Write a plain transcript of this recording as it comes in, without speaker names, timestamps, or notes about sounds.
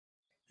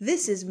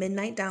This is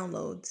Midnight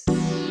Downloads,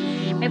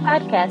 a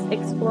podcast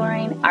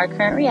exploring our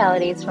current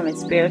realities from a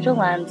spiritual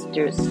lens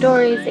through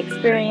stories,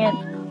 experience,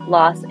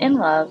 loss, and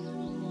love.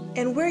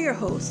 and we're your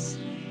hosts,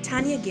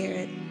 Tanya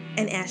Garrett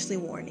and Ashley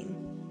Warning.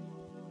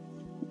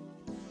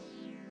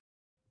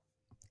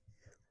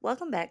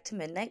 Welcome back to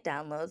Midnight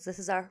Downloads. This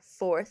is our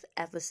 4th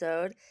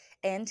episode,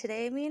 and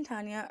today me and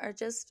Tanya are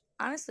just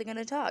honestly going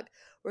to talk.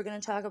 We're going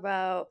to talk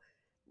about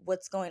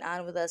what's going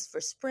on with us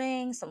for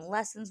spring, some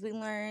lessons we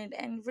learned,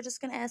 and we're just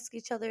going to ask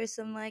each other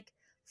some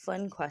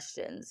fun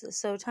questions.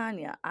 So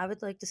Tanya, I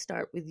would like to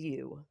start with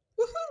you.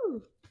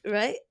 Woohoo!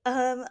 Right?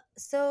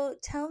 So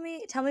tell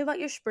me about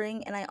your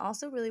spring, and I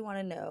also really want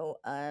to know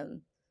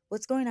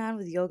what's going on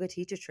with yoga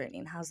teacher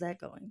training. How's that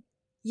going?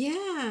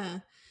 Yeah.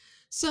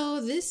 So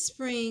this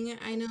spring,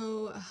 I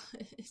know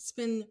it's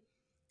been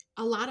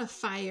a lot of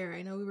fire.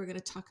 I know we were going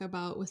to talk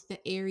about with the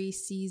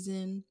Aries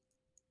season.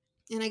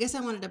 And I guess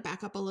I wanted to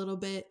back up a little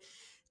bit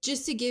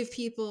just to give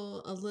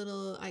people a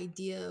little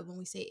idea of when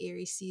we say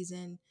Aries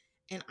season.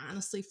 And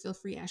honestly, feel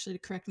free, Ashley, to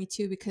correct me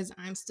too, because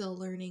I'm still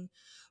learning.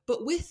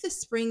 But with the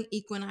spring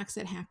equinox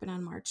that happened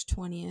on March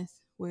 20th,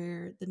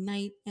 where the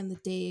night and the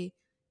day,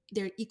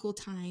 they're equal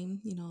time,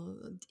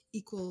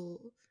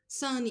 equal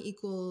sun,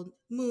 equal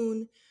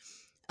moon.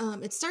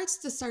 It starts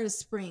the start of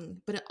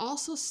spring, but it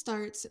also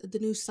starts the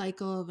new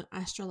cycle of an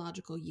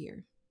astrological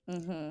year.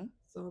 Mm-hmm.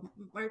 So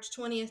March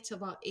 20th to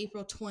about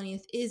April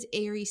 20th is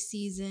Aries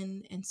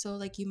season. And so,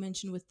 like you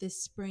mentioned with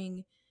this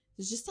spring,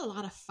 there's just a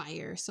lot of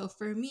fire. So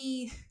for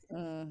me,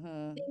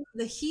 Mm-hmm.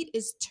 the heat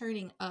is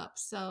turning up.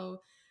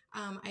 So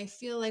I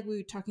feel like we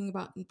were talking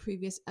about in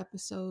previous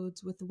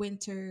episodes with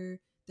winter,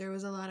 there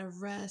was a lot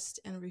of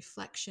rest and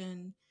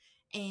reflection.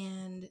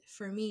 And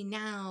for me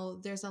now,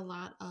 there's a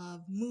lot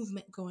of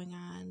movement going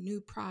on,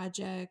 new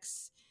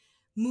projects,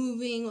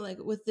 moving like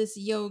with this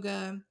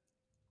yoga.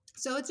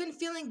 So it's been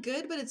feeling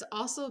good, but it's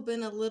also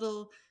been a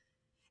little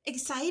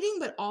exciting,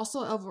 but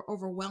also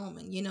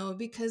overwhelming,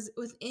 because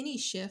with any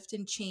shift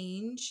and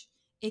change,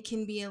 it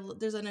can be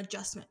there's an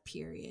adjustment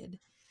period.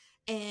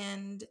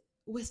 And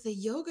with the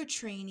yoga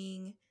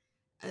training,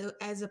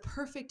 as a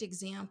perfect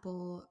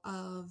example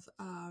of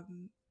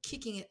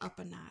kicking it up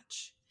a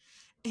notch.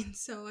 And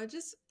so I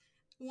just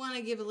want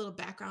to give a little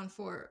background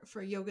for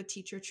yoga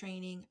teacher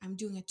training. I'm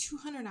doing a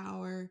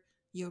 200-hour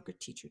yoga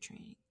teacher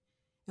training.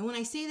 And when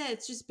I say that,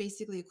 it's just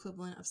basically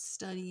equivalent of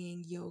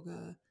studying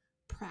yoga,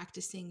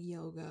 practicing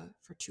yoga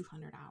for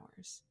 200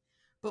 hours.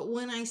 But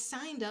when I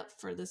signed up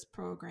for this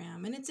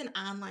program, and it's an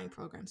online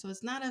program, so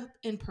it's not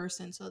in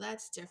person, so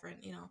that's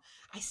different.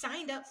 I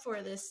signed up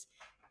for this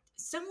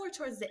similar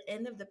towards the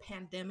end of the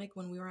pandemic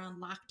when we were on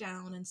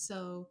lockdown. And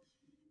so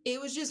it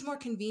was just more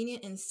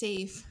convenient and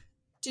safe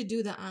to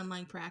do the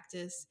online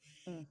practice.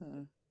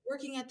 Mm-hmm.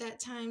 Working at that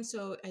time,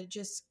 so I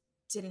just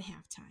didn't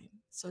have time.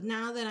 So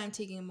now that I'm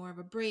taking more of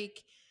a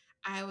break,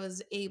 I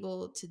was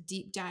able to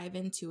deep dive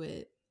into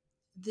it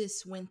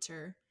this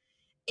winter.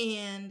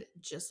 And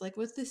just like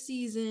with the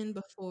season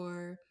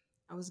before,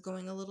 I was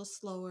going a little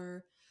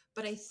slower.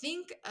 But I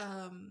think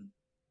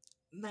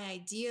my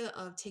idea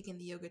of taking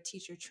the yoga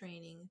teacher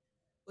training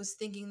was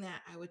thinking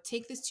that I would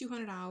take this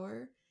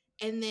 200-hour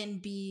and then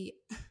be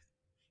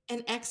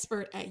an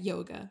expert at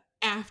yoga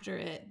after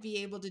it,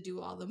 be able to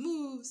do all the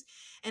moves.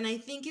 And I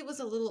think it was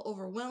a little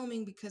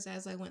overwhelming because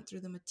as I went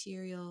through the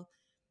material,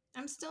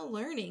 I'm still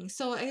learning.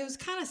 So it was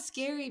kind of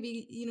scary.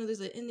 There's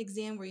an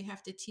exam where you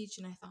have to teach,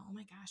 and I thought, oh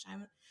my gosh,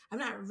 I'm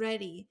not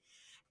ready.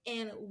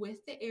 And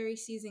with the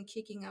Aries season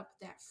kicking up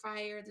that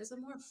fire, there's a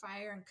more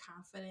fire and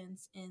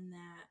confidence in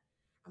that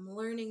I'm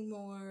learning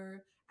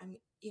more.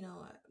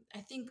 I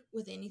think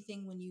with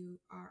anything, when you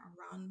are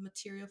around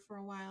material for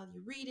a while,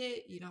 you read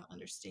it, you don't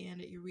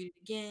understand it, you read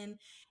it again.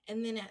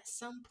 And then at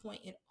some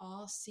point, it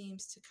all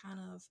seems to kind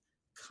of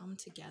come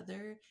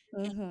together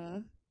and Mm-hmm.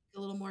 a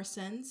little more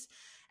sense.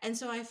 And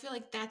so I feel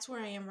like that's where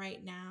I am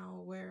right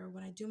now, where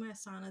when I do my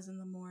asanas in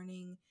the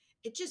morning,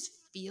 it just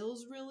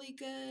feels really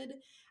good.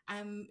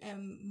 I'm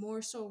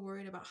more so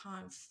worried about how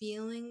I'm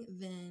feeling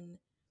than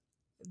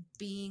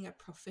being a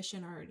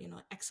proficient or,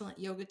 excellent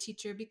yoga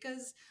teacher,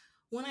 because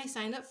when I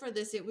signed up for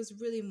this, it was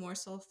really more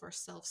so for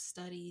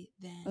self-study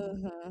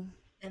Mm-hmm.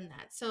 than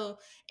that. So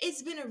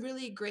it's been a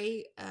really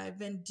great, I've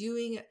been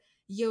doing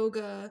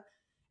yoga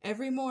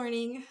every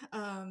morning.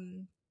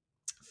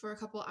 For a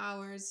couple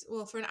hours,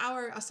 well, for an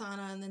hour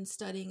asana and then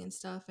studying and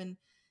stuff. And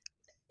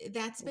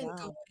that's been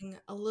Wow. going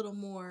a little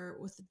more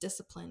with the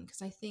discipline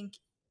because I think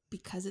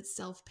because it's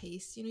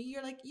self-paced,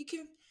 you're like, you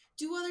can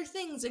do other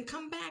things and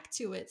come back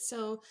to it.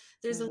 So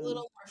there's a Mm-hmm.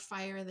 little more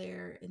fire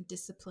there and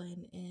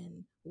discipline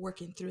in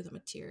working through the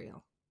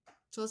material.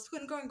 So it's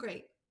been going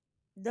great.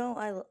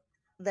 No,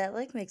 that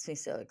makes me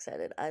so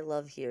excited. I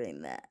love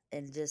hearing that.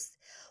 And just,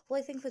 well,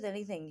 I think with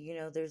anything,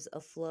 there's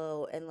a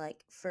flow. And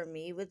for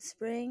me with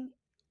spring,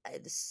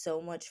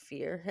 so much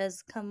fear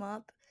has come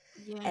up.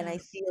 And Yeah. I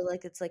feel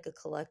like it's like a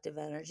collective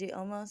energy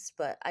almost.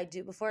 But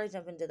before I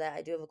jump into that,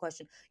 I do have a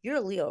question. You're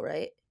a Leo,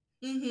 right?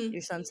 Mm-hmm.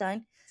 Your sun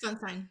sign. Sun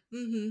sign.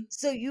 Mm-hmm.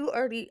 So you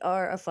already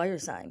are a fire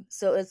sign.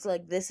 So it's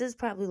like this is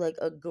probably like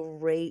a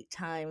great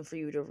time for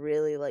you to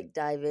really like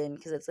dive in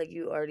because it's like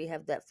you already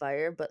have that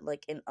fire, but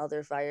like in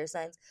other fire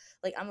signs,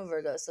 like I'm a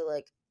Virgo, so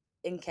like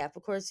in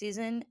Capricorn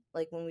season,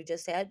 like when we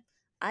just had,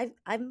 I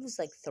was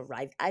like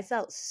thrived. I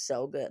felt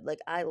so good. Like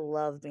I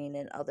love being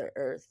in other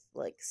Earth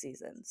like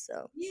seasons.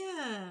 So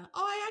Yeah.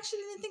 Oh, I actually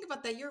didn't think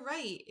about that. You're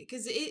right.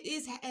 Because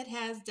it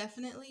has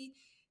definitely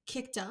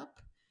kicked up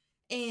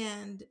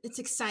and it's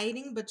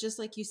exciting, but just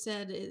like you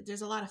said,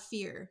 there's a lot of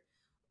fear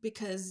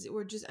because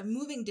we're just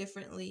moving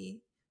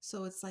differently.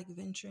 So it's like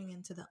venturing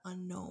into the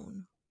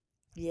unknown.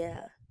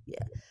 yeah,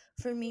 yeah.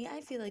 For me,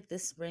 I feel like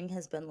this spring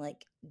has been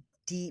like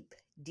deep,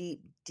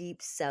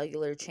 deep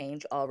cellular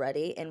change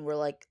already, and we're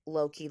like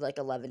low key like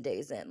 11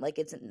 days in. Like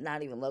it's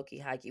not even low key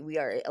high key. We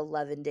are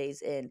 11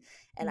 days in,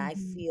 and I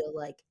Hmm. feel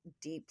like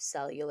deep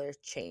cellular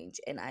change.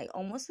 And I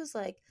almost was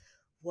like,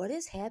 what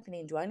is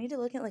happening? Do I need to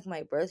look at like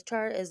my birth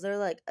chart? Is there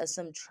like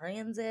some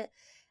transit?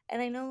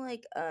 And I know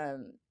like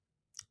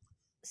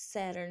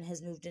Saturn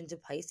has moved into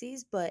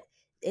Pisces, but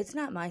it's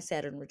not my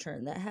Saturn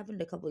return. That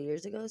happened a couple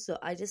years ago. So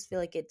I just feel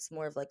like it's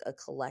more of like a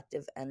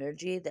collective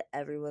energy that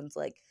everyone's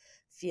like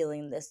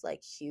feeling this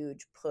like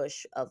huge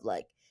push of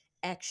like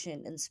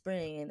action and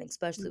spring, and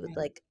especially with Right.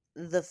 like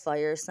the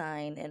fire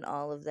sign and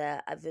all of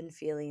that. I've been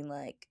feeling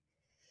like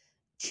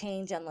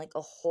change on like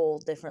a whole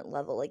different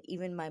level. Like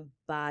even my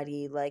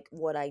body, like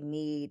what I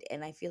need.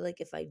 And I feel like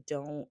if I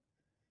don't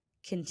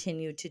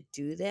continue to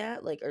do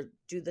that, like, or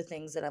do the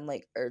things that I'm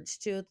like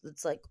urged to,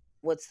 it's like,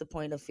 what's the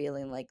point of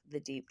feeling like the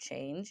deep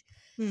change?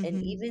 And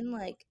Hmm. even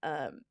like,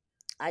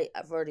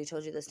 I've already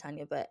told you this,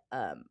 Tanya, but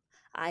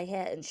I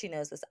had, and she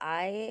knows this,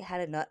 I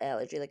had a nut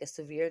allergy, like a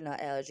severe nut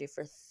allergy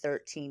for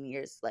 13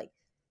 years, like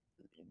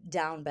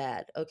down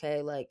bad.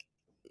 Okay. Like,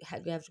 you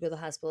have to go to the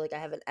hospital. Like, I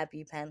have an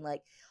EpiPen,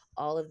 like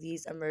all of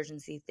these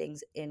emergency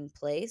things in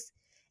place.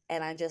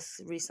 And I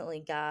just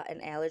recently got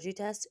an allergy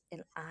test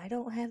and I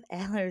don't have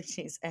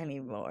allergies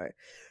anymore.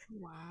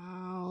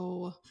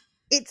 Wow.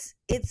 It's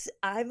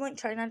I'm like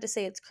trying not to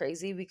say it's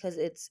crazy because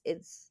it's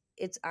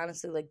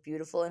honestly like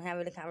beautiful, and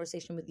having a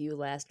conversation with you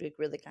last week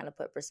really kind of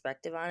put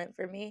perspective on it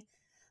for me.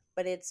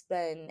 But it's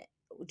been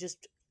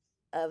just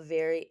a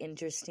very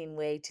interesting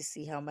way to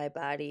see how my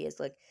body is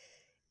like,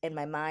 in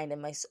my mind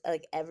and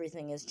like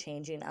everything is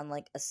changing on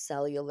like a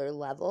cellular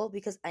level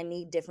because I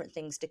need different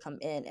things to come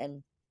in,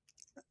 and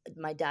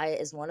my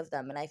diet is one of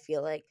them. And I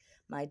feel like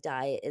my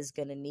diet is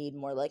going to need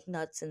more like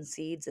nuts and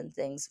seeds and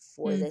things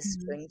for this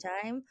Hmm.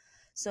 springtime.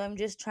 So I'm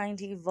just trying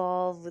to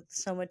evolve with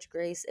so much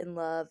grace and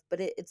love, but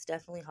it's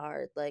definitely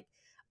hard. Like,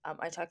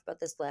 I talked about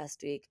this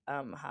last week,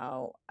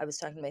 how I was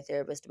talking to my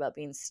therapist about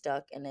being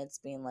stuck and it's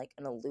being like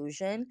an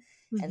illusion.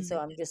 And so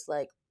Hmm. I'm just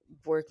like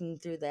working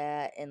through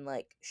that and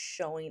like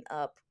showing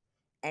up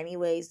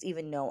anyways,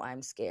 even though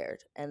I'm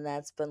scared. And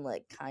that's been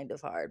like kind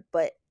of hard.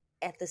 But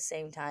at the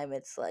same time,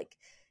 it's like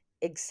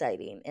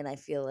exciting and I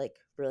feel like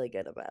really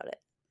good about it,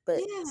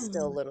 but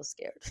still a Yeah. little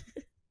scared.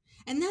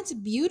 And that's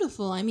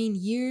beautiful. I mean,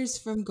 years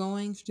from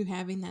going through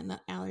having that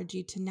nut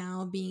allergy to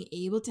now being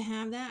able to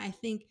have that, I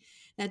think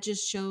that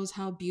just shows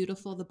how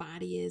beautiful the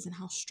body is and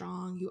how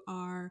strong you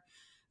are.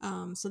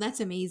 So that's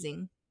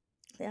amazing.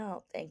 Yeah,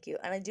 thank you.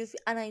 And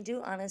I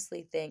do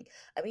honestly think,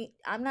 I mean,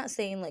 I'm not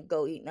saying like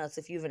go eat nuts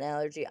if you have an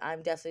allergy.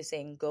 I'm definitely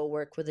saying go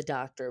work with a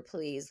doctor,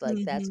 please.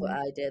 Like that's what Hmm.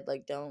 I did.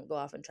 Like don't go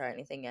off and try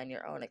anything on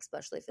your own,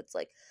 especially if it's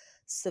like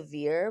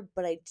severe.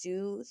 But I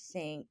do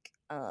think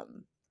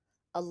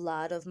a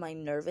lot of my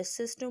nervous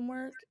system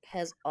work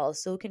has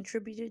also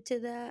contributed to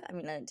that. I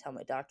mean, I didn't tell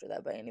my doctor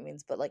that by any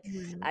means, but like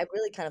Right. I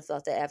really kind of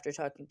thought that after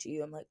talking to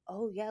you. I'm like,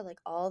 oh yeah, like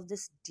all of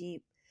this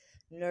deep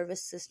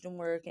nervous system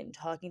work and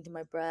talking to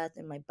my breath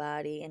and my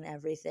body and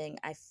everything,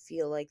 I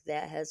feel like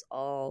that has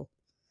all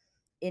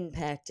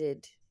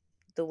impacted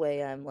the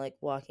way I'm like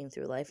walking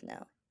through life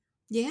now.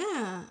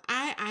 Yeah,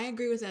 I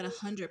agree with that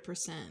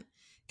 100%.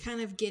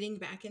 Kind of getting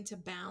back into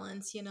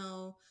balance,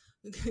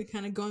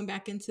 kind of going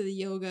back into the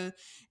yoga.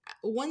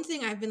 One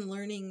thing I've been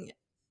learning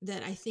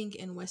that I think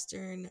in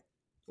Western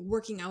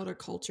working out or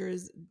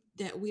cultures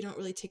that we don't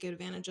really take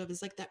advantage of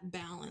is like that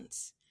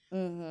balance.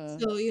 Mhm.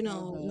 So,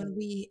 Mhm. when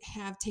we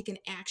have taken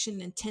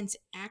action, intense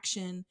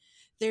action,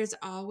 there's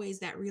always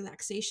that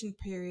relaxation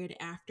period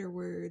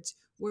afterwards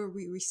where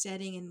we're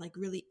resetting and like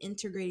really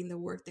integrating the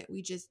work that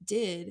we just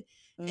did.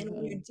 And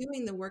when Mhm. you're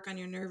doing the work on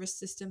your nervous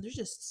system, there's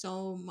just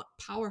so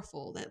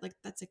powerful that like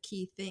that's a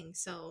key thing.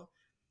 So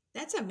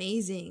that's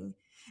amazing.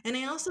 And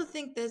I also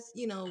think that,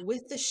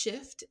 with the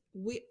shift,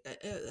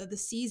 the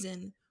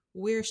season,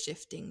 we're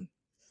shifting.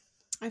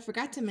 I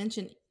forgot to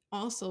mention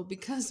also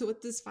because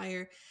with this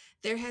fire,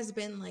 there has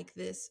been like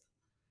this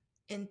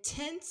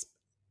intense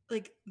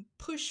like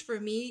push for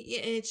me,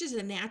 and it's just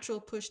a natural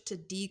push to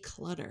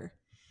declutter,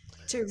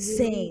 to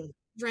really, Same.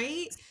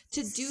 right,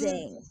 to do.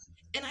 Same.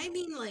 And I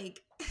mean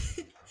like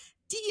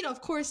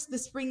of course the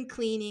spring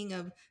cleaning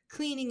of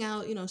cleaning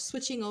out,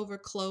 switching over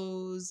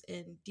clothes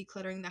and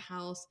decluttering the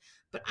house,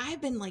 but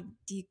I've been like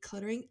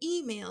decluttering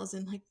emails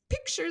and like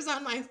pictures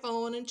on my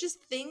phone and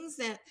just things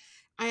that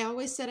I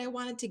always said I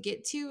wanted to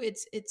get to.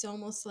 It's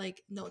almost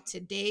like, no,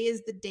 today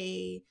is the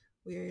day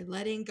we're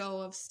letting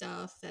go of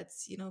stuff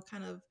that's,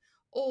 kind of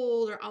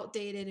old or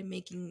outdated and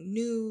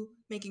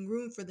making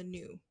room for the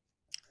new.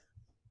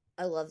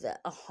 I love that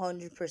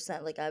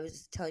 100%. Like I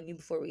was telling you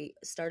before we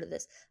started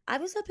this, I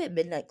was up at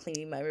midnight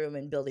cleaning my room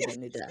and building a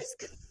new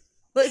desk.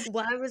 Like,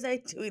 why was I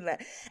doing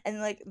that? And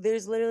like,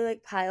 there's literally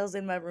like piles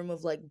in my room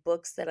of like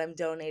books that I'm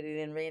donating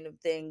and random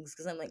things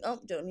because I'm like, oh,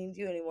 don't need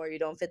you anymore. You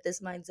don't fit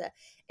this mindset.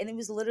 And it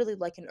was literally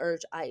like an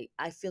urge. I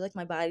feel like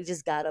my body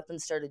just got up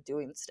and started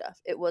doing stuff.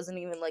 It wasn't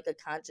even like a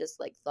conscious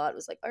like thought. It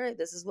was like, all right,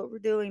 this is what we're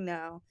doing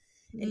now.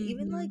 And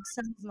even Hmm. like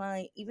some of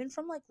my, even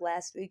from like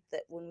last week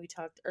that when we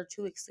talked, or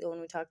 2 weeks ago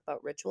when we talked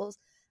about rituals,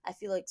 I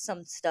feel like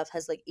some stuff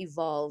has like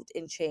evolved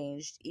and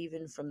changed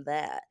even from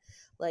that.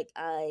 Like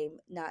I'm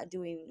not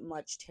doing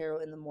much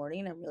tarot in the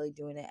morning. I'm really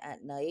doing it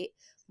at night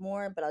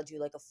more, but I'll do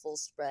like a full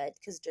spread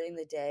because during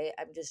the day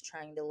I'm just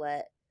trying to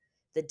let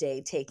the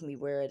day take me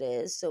where it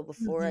is. So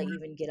before I Hmm.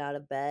 even get out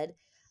of bed,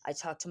 I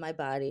talk to my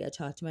body, I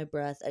talk to my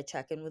breath, I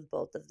check in with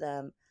both of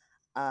them.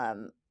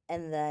 Um,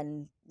 and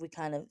then we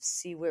kind of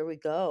see where we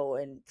go.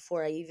 And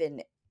before I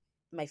even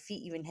my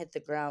feet even hit the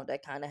ground, I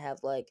kind of have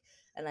like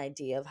an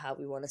idea of how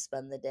we want to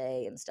spend the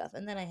day and stuff.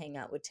 And then I hang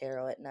out with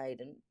tarot at night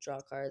and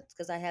draw cards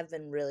because I have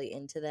been really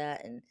into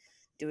that and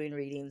doing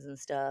readings and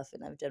stuff.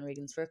 And I've done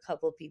readings for a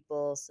couple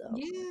people. So,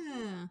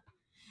 Yeah.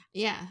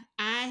 Yeah,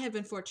 I have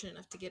been fortunate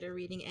enough to get a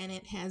reading and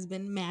it has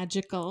been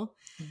magical.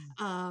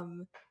 mm,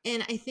 Um,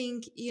 and I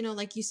think,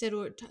 like you said,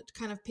 we're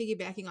kind of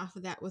piggybacking off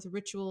of that with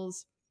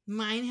rituals.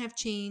 Mine have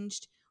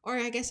changed, or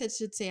I guess I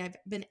should say I've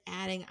been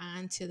adding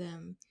on to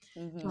them.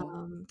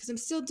 mm-hmm. Because I'm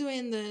still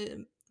doing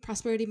the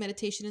prosperity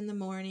meditation in the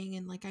morning,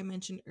 and like I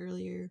mentioned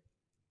earlier,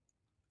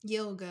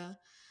 yoga.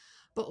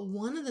 But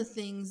one of the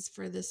things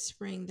for this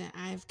spring that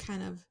I've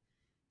kind of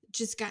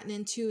just gotten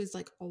into is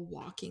like a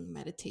walking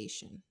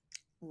meditation.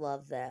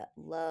 Love that.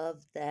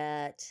 Love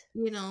that.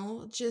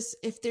 Just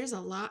if there's a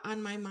lot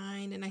on my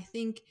mind, and I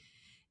think,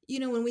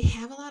 when we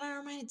have a lot on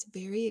our mind, it's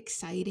very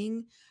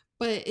exciting,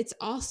 but it's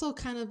also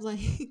kind of like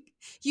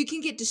you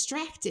can get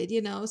distracted,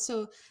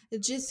 so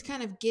just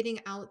kind of getting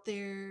out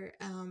there.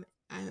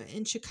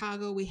 In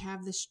Chicago, we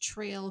have this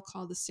trail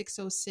called the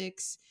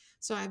 606.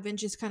 So I've been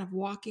just kind of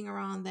walking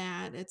around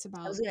that. It's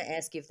I was about going to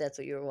ask you if that's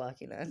what you were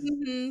walking on.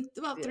 It's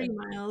about Yeah. 3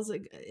 miles.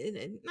 Like,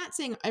 not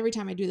saying every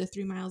time I do the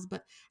 3 miles,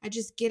 but I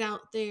just get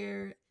out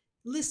there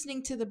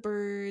listening to the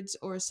birds,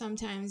 or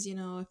sometimes,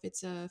 if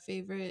it's a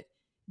favorite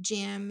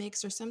jam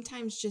mix, or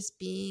sometimes just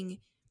being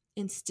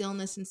in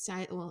stillness and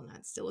well,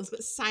 not stillness,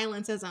 but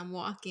silence as I'm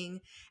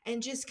walking,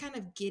 and just kind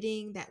of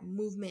getting that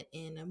movement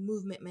in a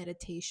movement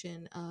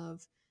meditation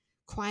of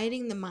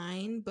quieting the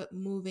mind, but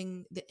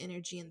moving the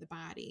energy in the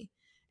body.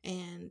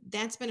 And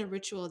that's been a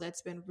ritual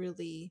that's been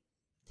really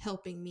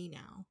helping me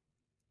now.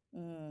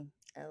 Mm,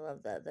 I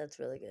love that. That's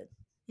really good.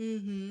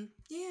 Mm-hmm.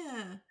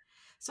 Yeah.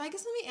 So I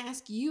guess let me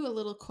ask you a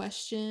little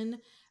question.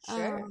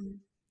 Sure. Um,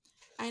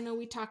 I know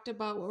we talked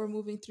about what we're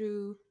moving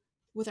through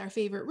with our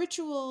favorite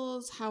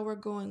rituals, how we're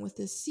going with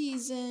this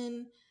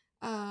season.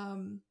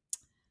 Um,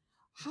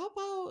 how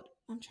about,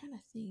 I'm trying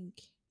to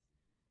think.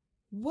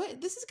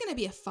 What this is going to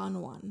be a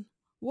fun one.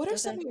 What are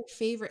some Okay. of your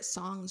favorite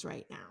songs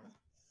right now?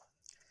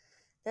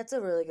 That's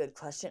a really good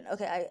question.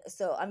 Okay,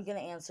 so I'm gonna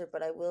answer,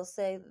 but I will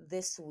say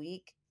this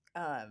week,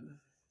 um,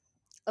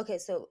 okay,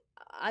 so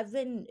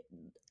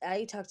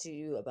I talked to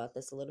you about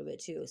this a little bit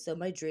too. So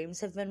my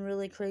dreams have been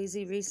really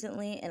crazy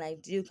recently, and I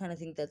do kind of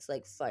think that's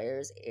like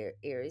fire's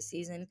Aries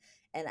season.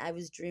 And I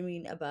was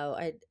dreaming about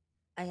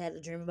I had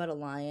a dream about a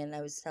lion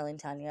I was telling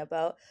Tanya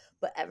about,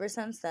 but ever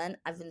since then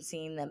I've been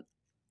seeing them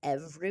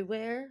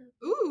everywhere.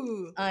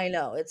 Ooh. I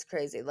know, it's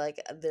crazy. Like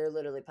they're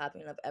literally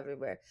popping up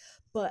everywhere.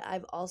 But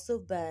I've also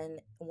been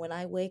when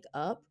I wake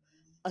up,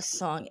 a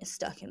song is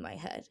stuck in my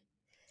head.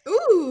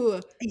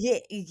 Ooh. Yeah,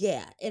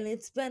 yeah. And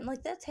it's been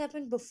like that's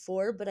happened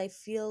before, but I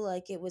feel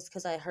like it was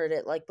because I heard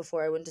it like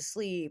before I went to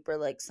sleep or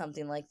like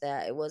something like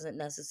that. It wasn't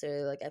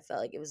necessarily like I felt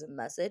like it was a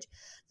message.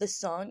 The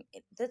song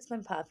that's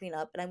been popping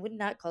up, and I would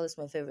not call this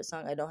my favorite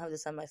song. I don't have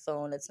this on my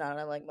phone. It's not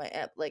on like my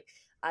app. Like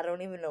I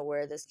don't even know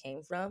where this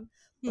came from,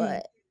 Hmm.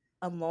 but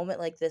A Moment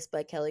Like This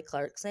by Kelly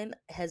Clarkson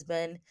has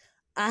been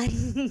I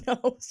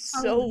know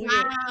Oh, so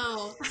weird.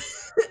 wow.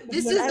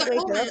 This When is I the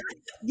wake up, moment.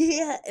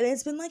 yeah, and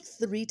it's been like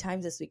 3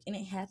 times this week, and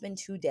it happened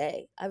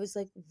today. I was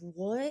like,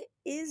 "What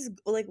is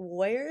like,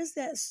 where is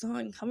that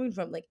song coming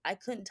from?" Like, I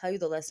couldn't tell you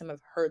the last time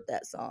I've heard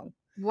that song,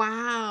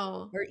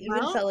 Wow. or even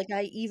Well, felt like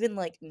I even,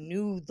 like,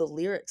 knew the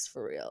lyrics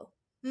for real.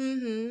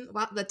 mm-hmm.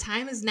 Well, the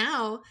time is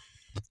now.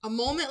 A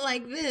moment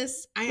like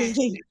this. I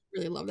actually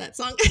really love that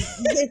song.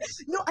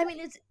 No, I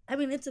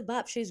mean, it's a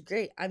bop, she's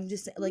great. I'm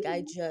just like,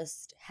 I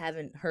just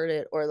haven't heard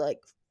it or, like,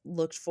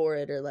 looked for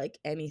it or, like,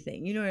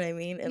 anything, you know what I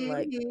mean? And,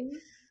 like, Hmm.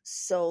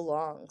 so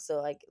long.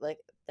 So like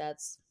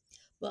that's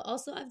but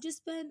also I've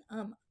just been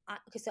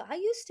okay, so I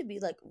used to be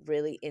like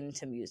really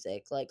into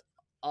music, like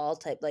all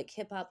type, like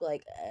hip hop,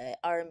 like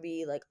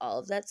R&B, like all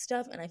of that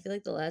stuff. And I feel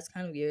like the last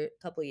kind of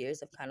couple years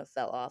have kind of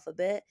fell off a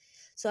bit.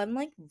 So I'm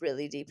like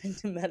really deep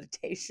into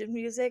meditation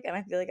music, and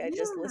I feel like Yeah.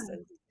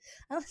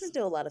 I listen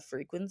to a lot of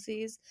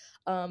frequencies.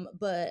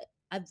 But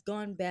I've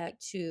gone back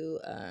to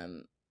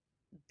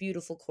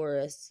Beautiful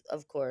Chorus,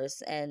 of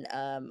course, and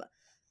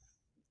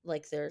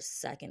like their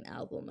second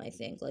album, I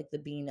think, like the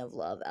Being of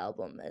Love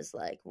album is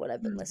like what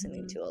I've been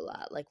listening Mhm. to a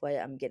lot, like why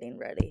I'm getting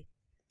ready.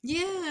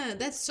 Yeah,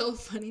 that's so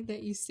funny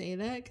that you say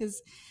that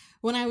because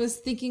when I was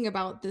thinking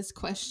about this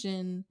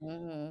question,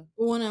 Hmm.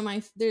 one of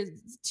my there's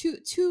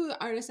two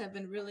artists have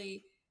been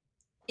really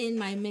in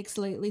my mix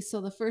lately.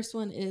 So the first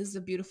one is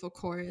the Beautiful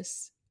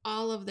Chorus.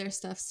 All of their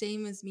stuff,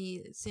 same as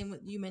me, same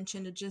what you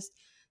mentioned, just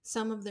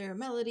some of their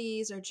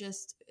melodies are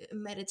just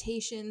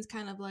meditations,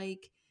 kind of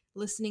like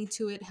listening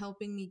to it,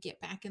 helping me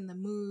get back in the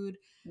mood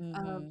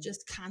of Hmm.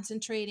 just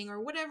concentrating or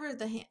whatever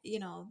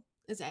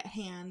is at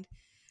hand.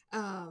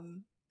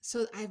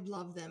 So I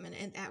love them,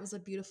 and that was a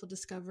beautiful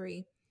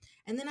discovery.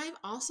 And then I've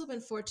also been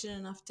fortunate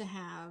enough to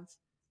have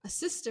a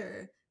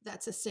sister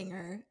that's a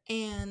singer,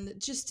 and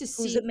just to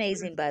Who's see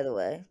amazing, by the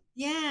way.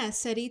 yeah,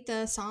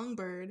 Sarita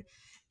Songbird.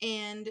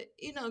 And,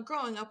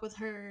 growing up with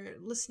her,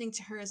 listening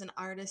to her as an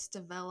artist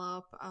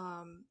develop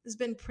has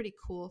been pretty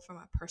cool from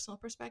a personal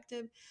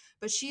perspective.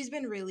 But she's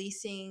been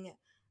releasing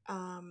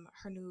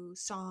her new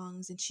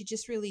songs, and she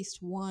just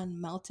released one,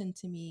 Melt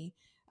Into Me.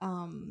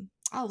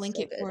 I'll link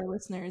So it good. for our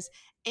listeners.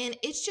 And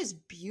it's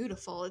just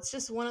beautiful. It's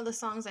just one of the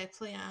songs I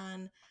play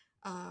on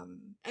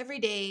every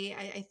day.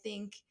 I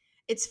think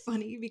it's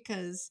funny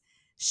because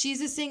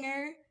she's a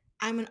singer,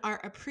 I'm an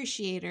art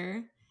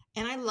appreciator,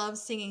 and I love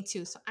singing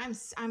too. So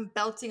I'm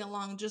belting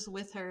along just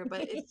with her,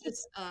 but it's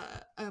just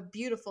a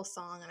beautiful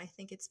song, and I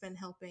think it's been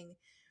helping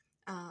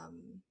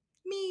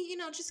me,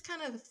 just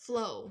kind of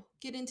flow,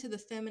 get into the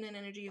feminine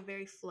energy of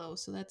very flow.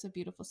 So that's a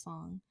beautiful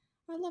song.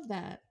 I love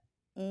that.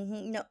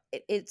 No,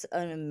 it's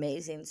an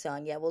amazing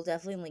song. Yeah, we'll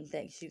definitely link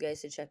that to you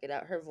guys to check it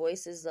out. Her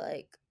voice is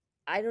like,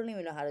 I don't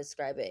even know how to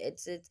describe it.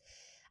 It's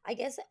I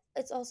guess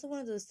it's also one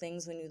of those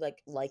things when you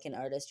like an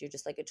artist, you're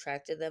just like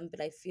attracted to them.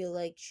 But I feel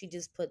like she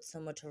just put so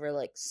much of her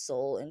like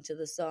soul into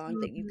the song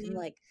that you can Mhm.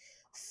 like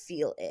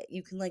feel it.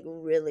 You can like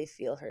really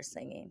feel her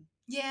singing.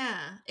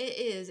 Yeah, it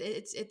is.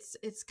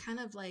 It's kind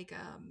of like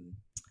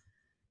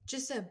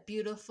just a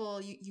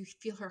beautiful. You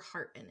feel her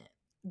heart in it.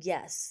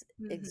 Yes,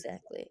 Hmm.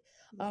 exactly.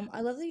 Yeah.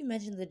 I love that you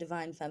mentioned the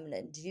divine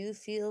feminine. Do you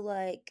feel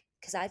like,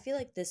 because I feel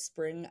like this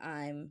spring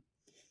I'm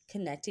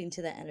connecting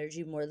to that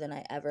energy more than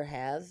I ever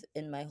have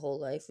in my whole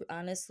life,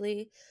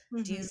 honestly.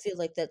 Do you Hmm. feel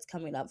like that's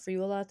coming up for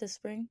you a lot this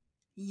spring?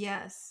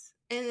 Yes.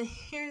 And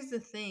here's the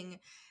thing.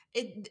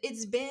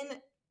 It's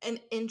been an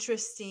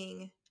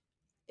interesting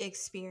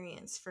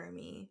experience for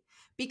me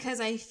because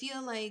I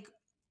feel like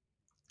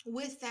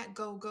with that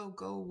go go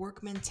go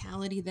work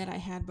mentality that I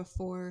had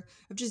before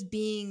of just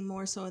being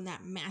more so in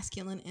that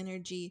masculine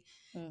energy,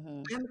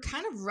 Mm-hmm. I'm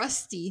kind of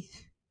rusty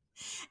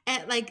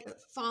at like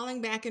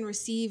falling back and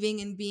receiving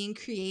and being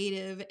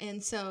creative.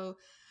 And so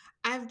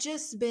I've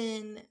just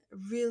been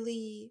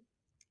really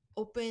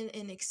open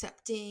and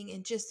accepting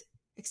and just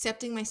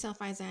accepting myself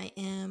as I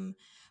am,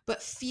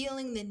 but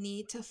feeling the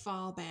need to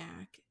fall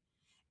back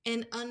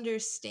and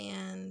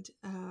understand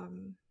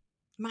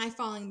my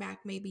falling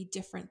back may be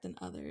different than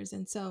others.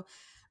 And so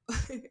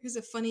here's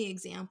a funny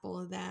example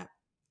of that.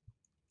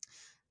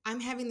 I'm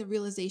having the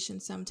realization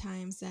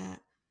sometimes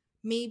that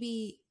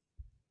maybe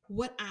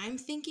what I'm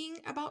thinking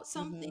about Mm-hmm.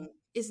 something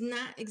is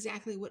not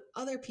exactly what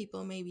other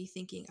people may be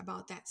thinking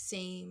about that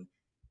same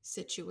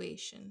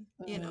situation.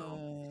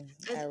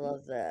 I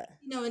love that.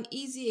 An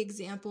easy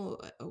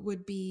example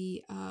would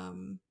be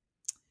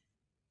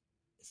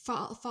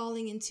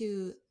falling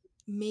into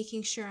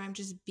making sure I'm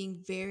just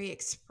being very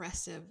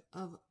expressive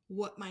of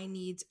what my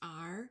needs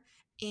are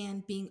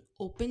and being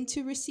open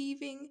to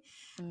receiving.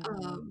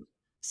 Mm-hmm.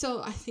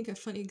 So I think a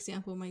funny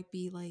example might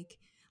be like,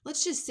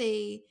 let's just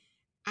say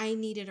I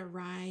needed a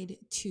ride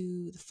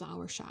to the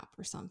flower shop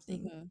or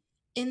something. Mm-hmm.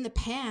 In the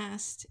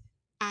past,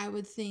 I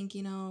would think,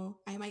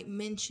 I might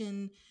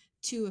mention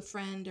to a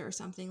friend or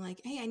something like,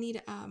 hey,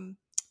 I'm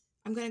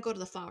going to go to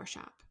the flower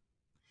shop.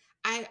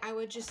 I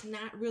would just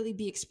not really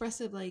be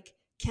expressive, like,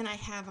 can I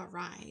have a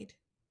ride?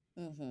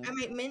 Mm-hmm. I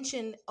might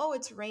mention, oh,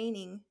 it's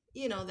raining,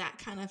 that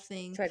kind of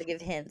thing. Try to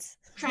give hints.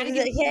 Try to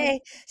give Like,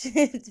 hints.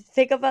 hey,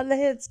 pick up on the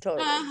hints.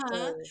 Totally,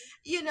 Uh-huh.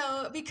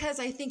 totally. Because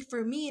I think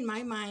for me in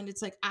my mind,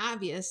 it's like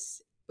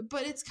obvious,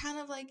 but it's kind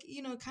of like,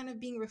 kind of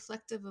being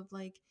reflective of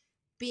like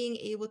being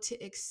able to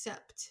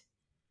accept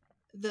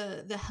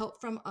the help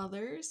from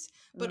others,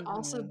 but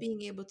also Mm-hmm.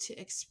 being able to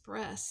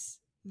express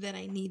that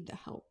I need the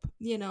help,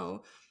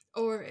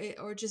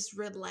 or just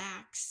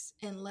relax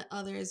and let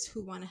others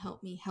who want to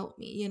help me.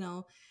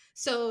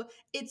 So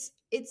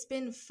it's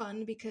been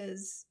fun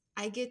because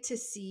I get to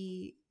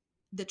see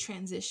the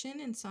transition,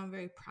 and so I'm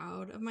very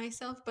proud of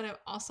myself, but I'm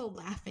also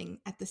laughing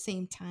at the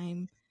same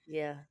time.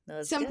 Yeah, no,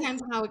 it's good.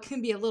 Sometimes how it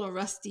can be a little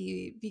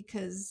rusty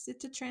because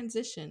it's a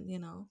transition.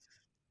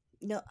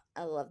 No,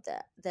 I love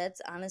that.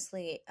 That's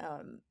honestly,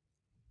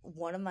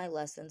 one of my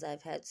lessons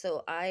I've had,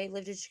 so I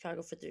lived in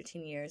Chicago for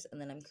 13 years, and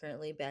then I'm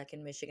currently back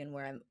in Michigan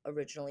where I'm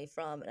originally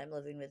from, and I'm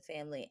living with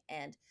family.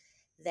 And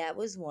that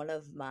was one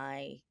of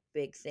my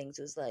big things,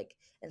 was like,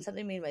 and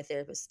something me and my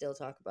therapist still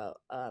talk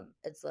about.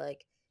 It's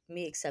like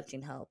me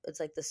accepting help. It's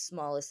like the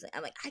smallest thing.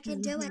 I'm like, I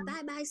can do it Mhm.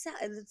 by myself.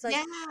 And it's like,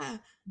 Yeah.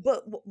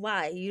 but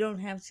why? You don't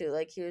have to.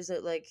 Like, here's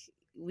it. Like,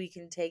 we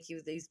can take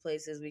you these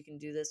places. We can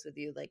do this with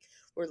you. Like,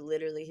 we're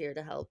literally here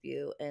to help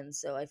you. And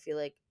so I feel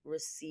like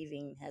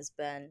receiving has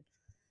been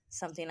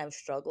something I've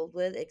struggled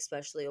with,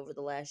 especially over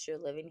the last year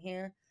living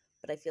here.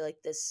 But I feel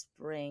like this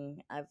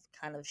spring I've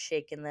kind of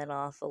shaken that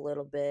off a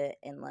little bit,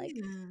 and like,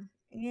 Yeah.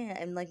 yeah,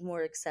 and like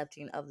more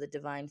accepting of the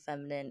divine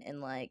feminine,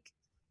 and like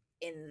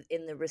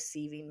in the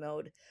receiving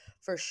mode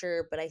for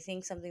sure. But I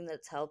think something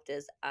that's helped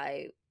is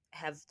I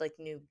have like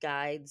new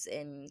guides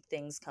and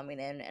things coming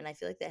in, and I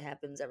feel like that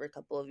happens every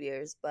couple of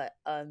years. But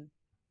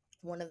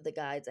one of the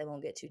guides, I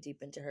won't get too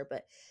deep into her,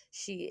 but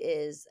she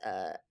is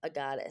a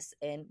goddess,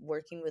 and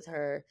working with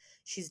her,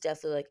 she's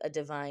definitely like a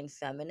divine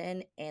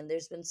feminine. And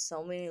there's been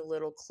so many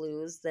little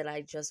clues that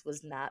I just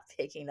was not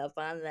picking up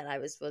on, that I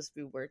was supposed to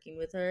be working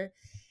with her.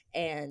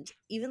 And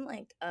even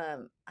like,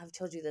 I've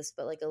told you this,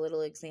 but like a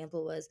little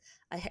example was,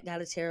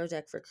 got a tarot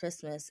deck for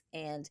Christmas,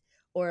 and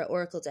or an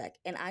oracle deck,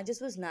 and I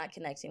just was not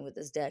connecting with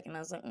this deck, and I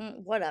was like,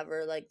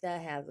 whatever, like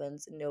that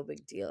happens, no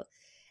big deal.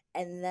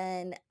 And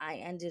then I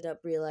ended up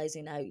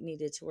realizing I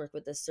needed to work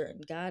with a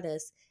certain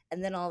goddess.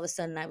 And then all of a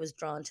sudden I was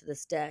drawn to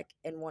this deck,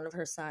 and one of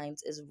her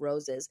signs is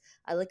roses.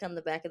 I look on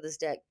the back of this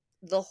deck,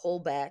 the whole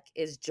back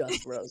is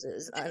just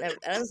roses. And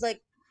I was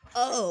like,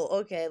 oh,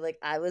 okay. Like,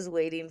 I was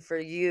waiting for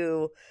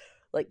you.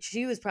 Like,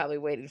 she was probably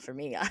waiting for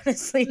me,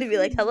 honestly, to be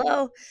like, Mhm.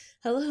 hello,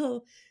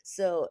 hello.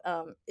 So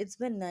it's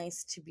been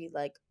nice to be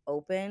like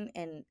open.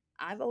 And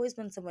I've always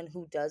been someone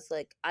who does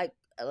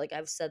like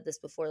I've said this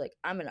before, like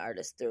I'm an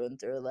artist through and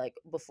through. Like,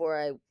 before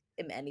I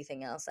am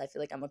anything else, I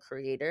feel like I'm a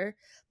creator.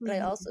 But I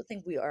Mhm. also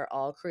think we are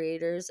all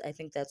creators. I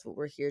think that's what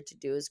we're here to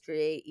do, is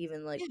create.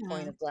 Even like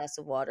pouring Yeah. a glass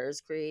of water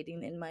is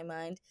creating in my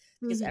mind,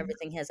 because Mhm.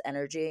 everything has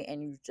energy,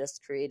 and you've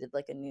just created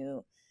like a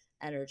new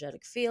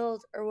energetic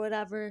field or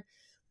whatever.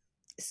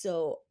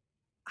 So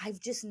I've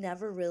just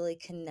never really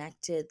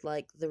connected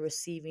like the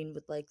receiving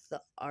with like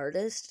the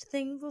artist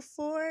thing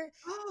before.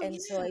 Oh, And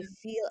so I yeah.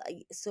 feel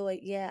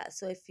yeah,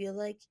 so I feel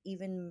like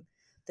even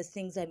the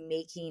things I'm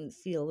making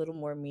feel a little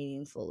more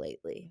meaningful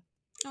lately.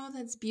 Oh,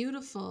 that's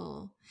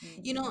beautiful.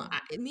 Hmm.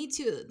 Me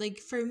too. Like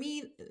for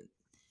me,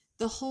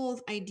 the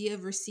whole idea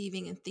of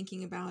receiving and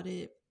thinking about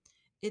it,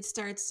 it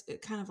starts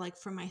kind of like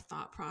from my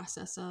thought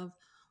process of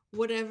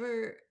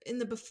whatever in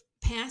the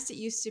past it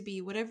used to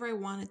be, whatever I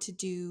wanted to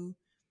do,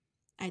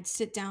 I'd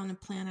sit down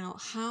and plan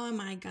out how am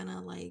I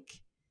gonna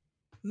like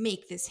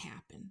make this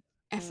happen,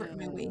 effort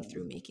my way Mm.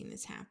 through making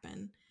this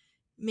happen,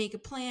 make a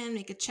plan,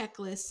 make a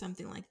checklist,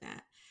 something like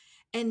that.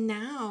 And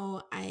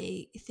now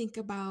I think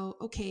about,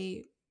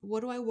 okay,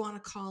 what do I want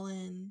to call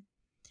in?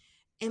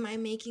 Am I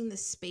making the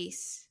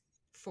space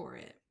for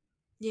it?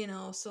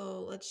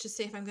 So let's just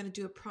say if I'm going to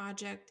do a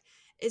project,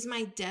 is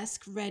my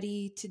desk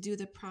ready to do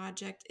the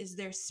project? Is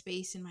there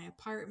space in my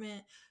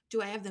apartment?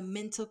 Do I have the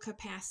mental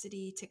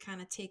capacity to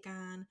kind of take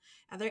on?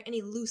 Are there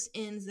any loose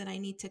ends that I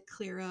need to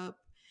clear up?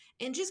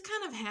 And just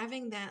kind of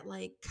having that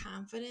like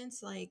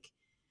confidence, like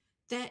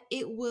that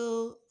it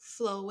will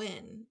flow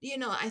in.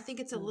 I think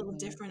it's a little Mhm.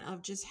 different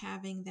of just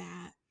having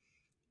that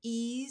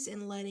ease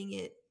and letting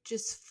it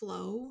just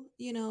flow.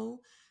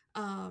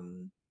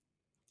 Um,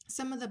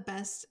 some of the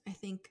best, I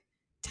think,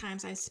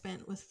 times I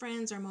spent with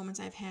friends or moments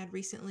I've had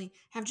recently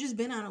have just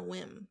been on a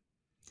whim.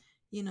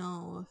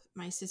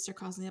 My sister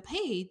calls me up,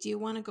 hey, do you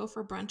want to go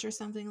for brunch or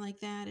something like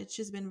that? It's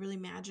just been really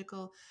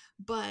magical.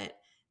 But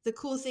the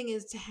cool thing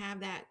is to have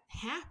that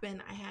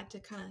happen, I had to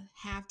kind of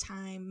have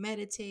time,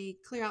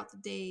 meditate, clear out the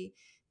day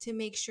to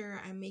make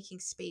sure I'm making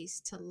space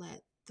to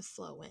let the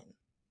flow in.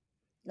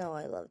 No,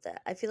 I love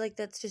that. I feel like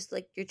that's just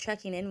like you're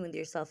checking in with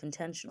yourself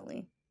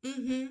intentionally.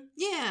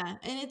 Yeah,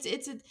 and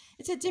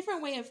it's a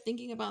different way of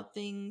thinking about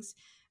things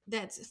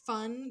that's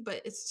fun,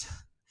 but it's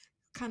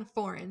kind of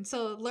foreign.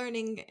 So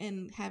learning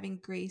and having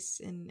grace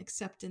and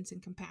acceptance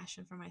and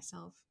compassion for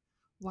myself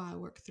while I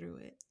work through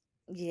it.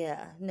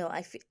 Yeah, no,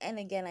 I feel, and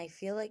again, I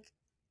feel like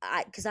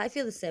because I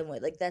feel the same way.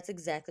 Like, that's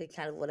exactly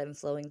kind of what I'm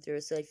flowing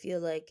through. So I feel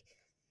like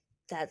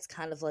that's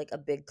kind of like a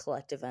big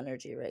collective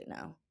energy right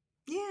now.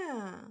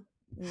 Yeah.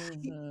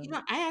 Hmm.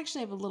 I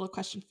actually have a little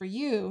question for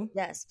you.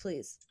 Yes,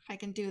 please. If I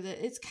can do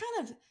that. It's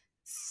kind of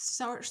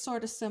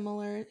sort of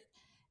similar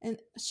and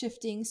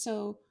shifting.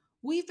 So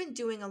we've been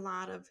doing a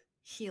lot of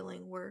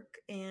healing work,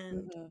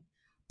 and Hmm.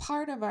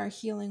 part of our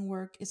healing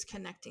work is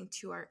connecting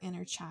to our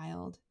inner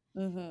child.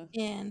 Hmm.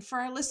 And for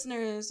our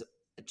listeners,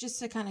 just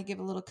to kind of give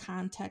a little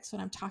context,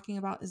 what I'm talking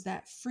about is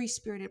that free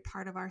spirited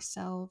part of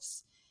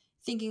ourselves,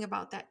 thinking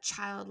about that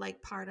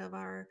childlike part of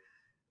our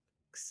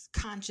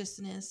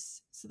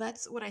consciousness. So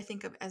that's what I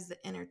think of as the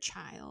inner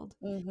child.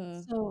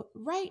 Hmm. So,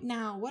 right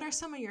now, what are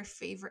some of your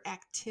favorite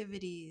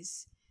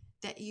activities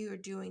that you are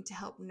doing to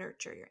help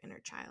nurture your inner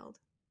child?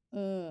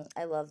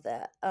 I love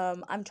that.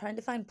 I'm trying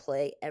to find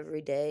play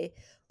every day,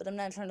 but I'm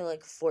not trying to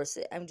like force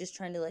it. I'm just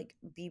trying to like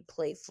be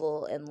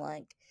playful, and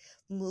like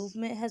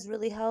movement has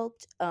really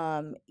helped.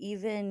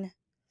 Even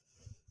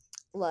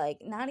like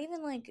not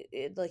even like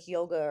like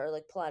yoga or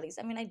like Pilates.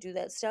 I mean, I do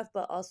that stuff,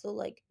 but also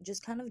like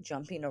just kind of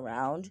jumping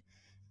around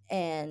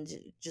and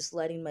just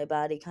letting my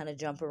body kind of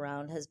jump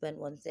around has been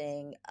one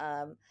thing.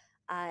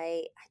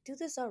 I do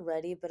this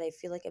already, but I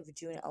feel like I've been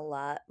doing it a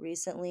lot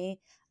recently.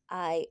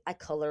 I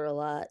color a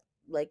lot,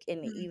 like,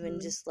 and even Hmm.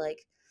 just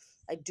like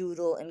I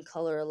doodle and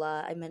color a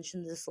lot. I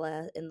mentioned this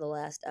in the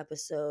last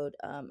episode.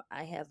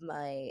 I have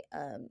my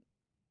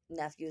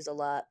nephews a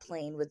lot.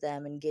 Playing with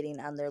them and getting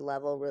on their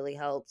level really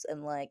helps.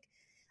 And like,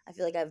 I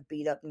feel like I've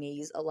beat up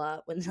knees a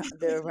lot when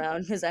they're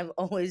around because I'm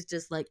always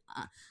just like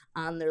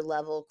on their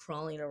level,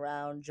 crawling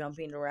around,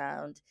 jumping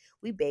around.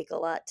 We bake a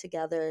lot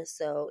together.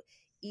 So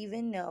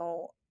even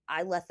though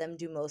I let them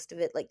do most of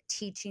it, like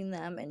teaching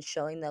them and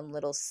showing them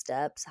little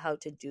steps how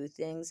to do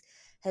things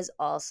has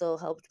also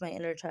helped my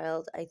inner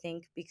child, I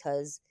think,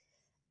 because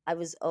I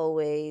was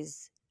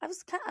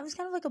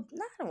kind of like a,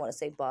 not, I don't want to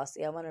say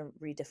bossy. I want to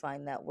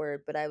redefine that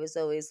word, but I was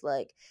always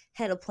like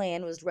had a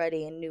plan, was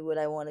ready, and knew what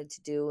I wanted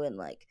to do, and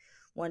like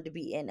wanted to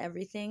be in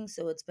everything.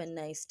 So it's been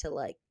nice to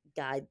like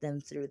guide them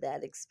through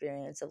that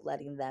experience of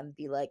letting them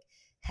be like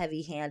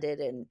heavy-handed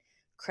and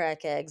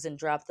crack eggs and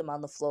drop them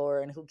on the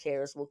floor, and who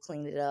cares, we'll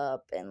clean it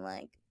up. And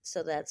like,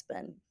 so that's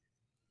been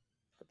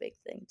a big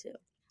thing too.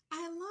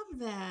 I love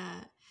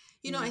that.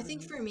 I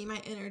think Hmm. for me,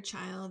 my inner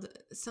child,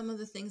 some of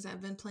the things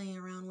I've been playing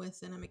around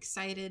with and I'm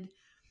excited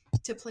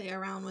to play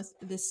around with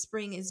this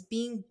spring is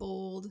being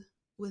bold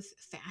with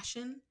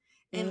fashion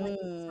and like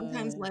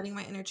sometimes Mm, letting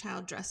my inner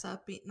child dress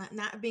up,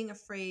 not being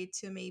afraid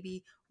to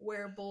maybe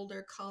wear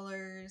bolder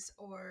colors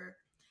or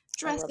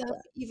I dress love up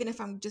that. even if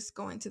I'm just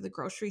going to the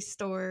grocery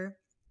store.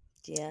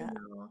 You Yeah.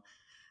 know,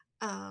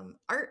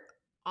 art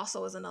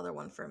also is another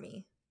one for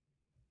me.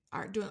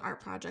 Art, doing art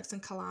projects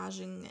and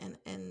collaging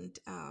and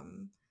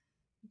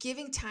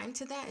giving time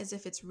to that as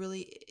if it's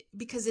really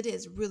because it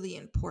is really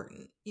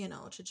important,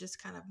 to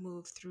just kind of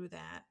move through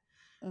that.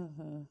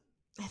 Hmm.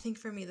 I think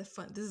for me, this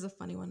is a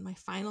funny one. My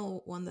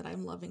final one that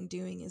I'm loving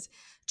doing is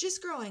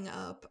just growing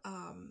up.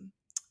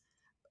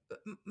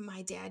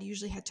 My dad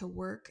usually had to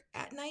work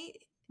at night.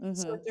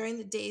 So Hmm. during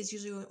the days,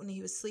 usually when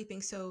he was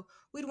sleeping, so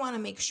we'd want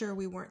to make sure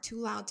we weren't too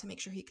loud to make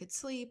sure he could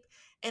sleep.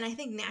 And I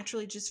think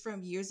naturally, just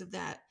from years of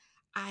that,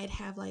 I'd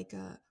have like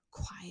a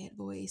quiet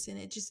voice, and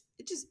it just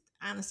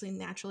honestly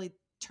naturally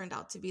turned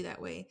out to be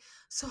that way.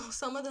 So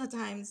some of the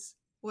times,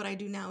 what I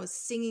do now is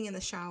singing in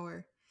the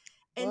shower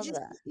and Love just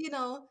that.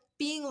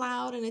 being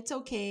loud, and it's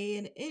okay,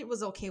 and it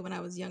was okay when I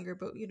was younger,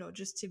 but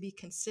just to be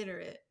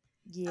considerate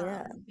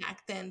Yeah.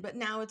 back then. But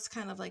now it's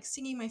kind of like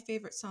singing my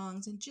favorite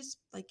songs and just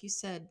like you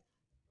said,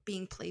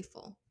 being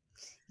playful.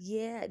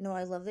 Yeah, no,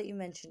 I love that you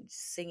mentioned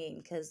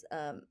singing because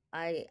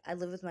I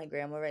live with my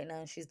grandma right now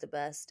and she's the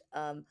best.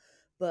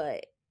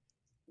 But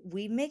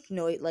we make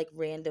noise, like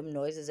random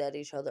noises at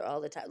each other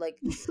all the time.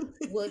 Like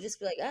we'll just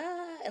be like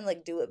ah and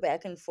like do it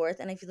back and forth,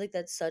 and I feel like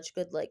that's such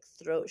good like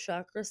throat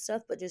chakra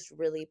stuff, but just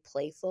really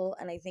playful.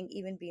 And I think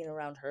even being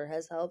around her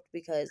has helped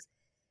because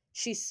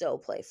she's so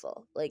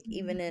playful. Like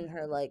even in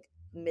her like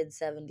mid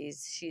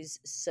 70s, she's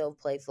so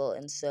playful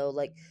and so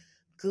like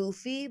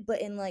goofy,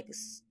 but in like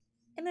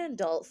in an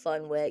adult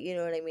fun way, you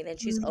know what I mean? And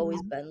she's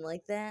always Mhm. been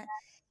like that.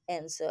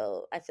 And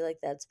so I feel like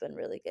that's been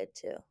really good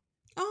too.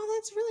 Oh,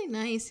 that's really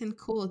nice and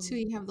cool too. Mhm.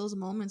 You have those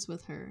moments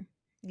with her.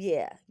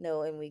 Yeah,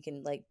 no, and we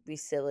can like be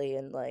silly,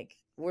 and like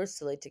we're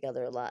silly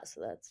together a lot,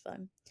 so that's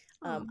fun.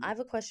 Oh, I have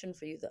a question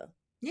for you though.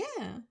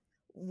 yeah.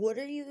 What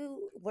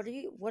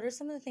are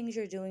some of the things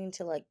you're doing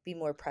to like be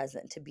more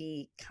present, to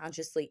be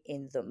consciously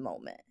in the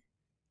moment?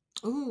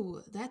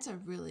 Ooh, that's a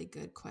really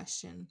good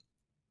question.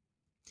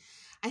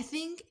 I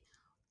think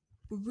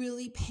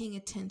really paying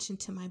attention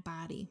to my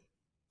body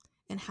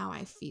and how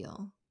I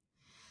feel.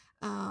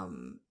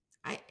 Um,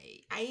 I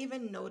I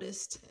even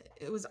noticed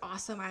it was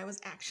awesome. I was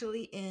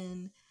actually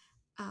in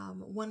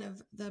one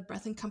of the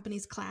Breath and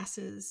Company's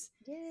classes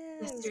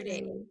Yeah, it was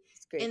great. yesterday,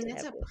 It's great and to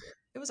have you.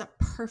 it was a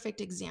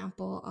perfect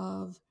example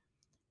of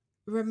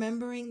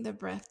remembering the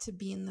breath to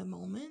be in the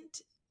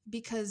moment.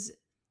 Because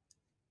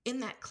in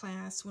that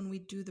class, when we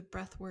do the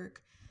breath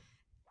work,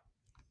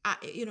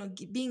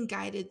 being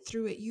guided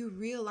through it, you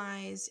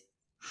realize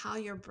how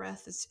your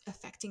breath is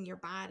affecting your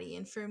body.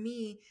 And for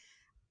me,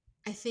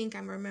 I think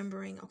I'm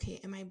remembering, okay,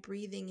 am I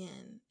breathing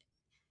in?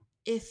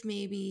 If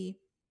maybe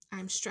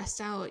I'm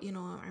stressed out,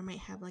 I might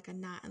have like a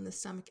knot in the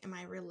stomach. Am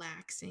I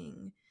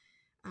relaxing?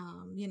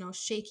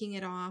 Shaking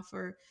it off,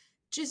 or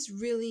just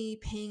really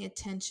paying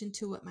attention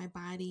to what my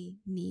body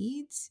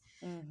needs.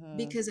 Mhm.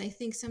 Because I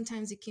think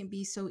sometimes it can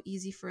be so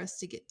easy for us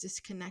to get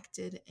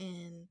disconnected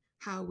in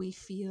how we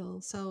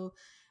feel. So,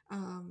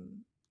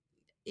 um,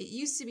 it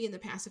used to be in the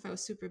past, if I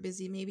was super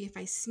busy, maybe if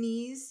I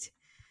sneezed,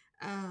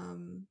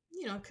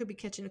 could be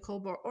catching a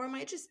cold, or am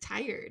I just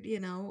tired,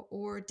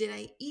 or did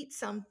I eat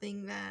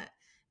something that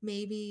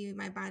maybe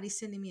my body's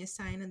sending me a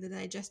sign in the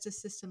digestive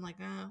system like,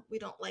 we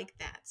don't like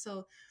that.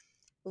 So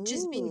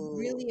just being Ooh.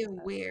 really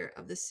aware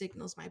of the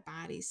signals my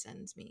body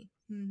sends me.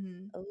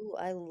 Mm-hmm. Oh,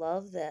 I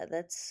love that.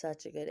 That's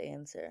such a good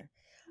answer.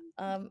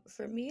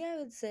 For me, I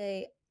would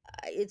say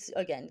it's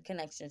again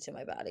connection to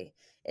my body.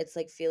 It's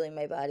like feeling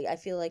my body. I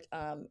feel like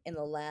in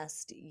the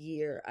last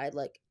year I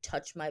like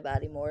touch my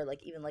body more,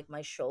 like even like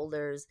my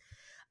shoulders,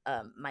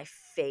 my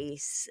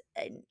face,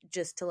 and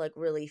just to like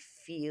really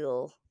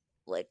feel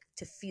like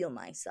to feel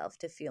myself,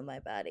 to feel my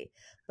body.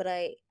 But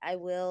I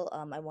will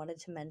I wanted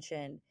to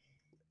mention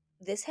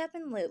this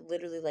happened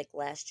literally like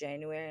last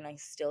January, and I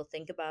still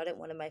think about it.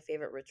 One of my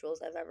favorite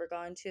rituals I've ever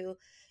gone to.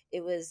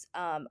 It was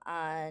on,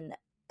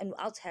 and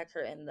I'll tag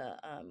her in the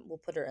we'll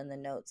put her in the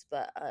notes,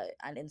 but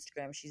on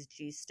Instagram she's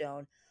G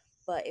Stone.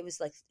 But it was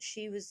like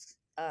she was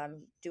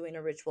doing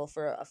a ritual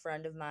for a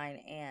friend of mine,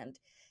 and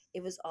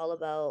it was all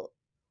about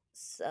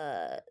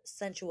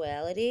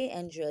sensuality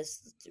and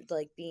just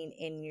like being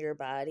in your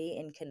body,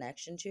 in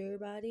connection to your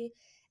body.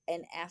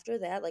 And after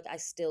that, like I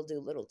still do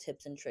little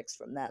tips and tricks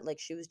from that. Like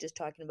she was just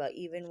talking about,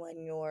 even when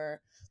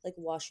you're like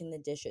washing the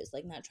dishes,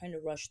 like not trying to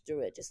rush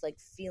through it, just like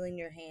feeling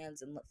your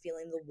hands and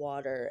feeling the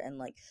water and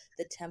like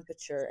the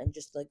temperature, and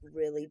just like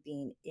really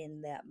being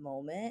in that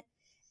moment.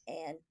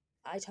 And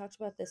I talked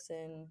about this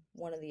in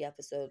one of the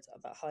episodes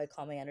about how I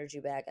call my energy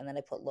back, and then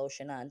I put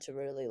lotion on to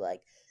really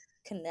like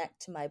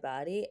connect to my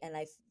body. And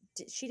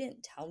she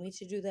didn't tell me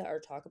to do that or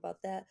talk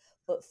about that,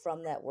 but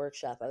from that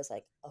workshop I was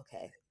like,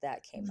 okay,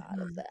 that came out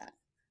of Mm-hmm. that.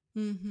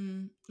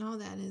 Mm-hmm. Oh,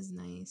 that is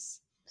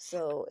nice.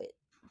 So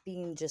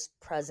being just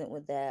present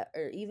with that,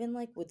 or even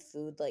like with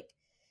food, like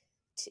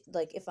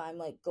like if I'm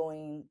like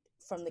going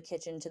from the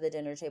kitchen to the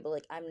dinner table,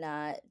 like I'm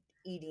not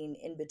eating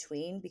in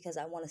between, because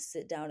I want to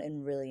sit down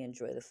and really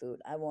enjoy the food.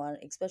 I want,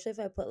 especially if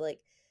I put like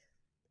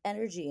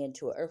energy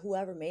into it, or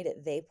whoever made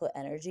it, they put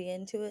energy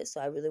into it,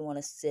 so I really want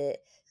to sit,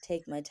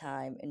 take my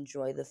time,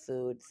 enjoy the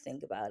food,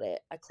 think about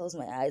it. I close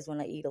my eyes when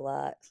I eat a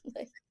lot.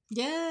 Like,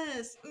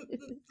 Yes.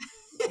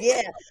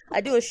 yeah,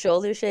 I do a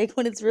shoulder shake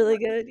when it's really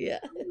good. Yeah.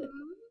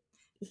 Mhm.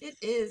 It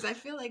is. I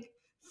feel like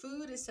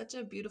food is such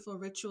a beautiful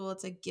ritual.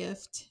 It's a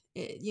gift,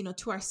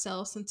 to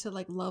ourselves and to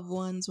like loved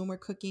ones when we're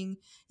cooking.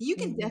 You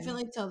can Hmm.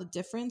 definitely tell the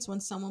difference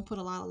when someone put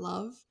a lot of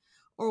love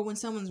or when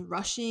someone's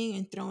rushing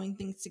and throwing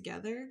things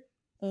together.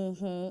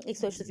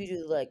 Especially if you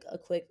do like a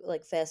quick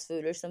like fast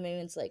food or something,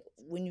 it's like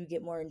when you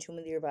get more in tune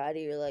with your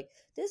body, you're like,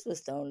 this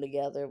was thrown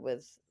together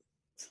with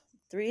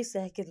 3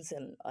 seconds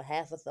and a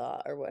half a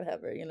thought or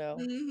whatever, you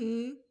know?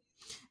 Hmm.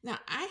 Now,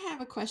 I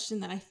have a question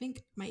that I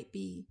think might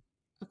be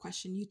a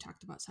question you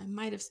talked about, so I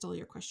might have stole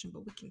your question,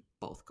 but we can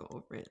both go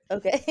over it.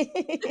 Okay.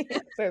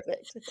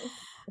 Perfect.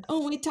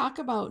 When we talk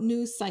about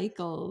new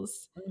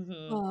cycles,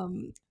 Hmm.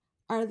 um,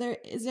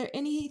 is there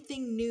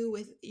anything new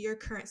with your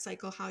current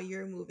cycle, how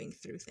you're moving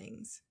through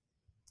things?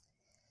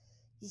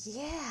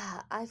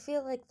 Yeah, I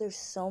feel like there's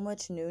so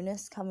much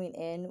newness coming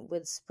in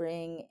with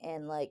spring,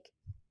 and like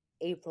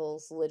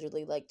April's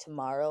literally like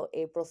tomorrow.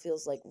 April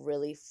feels like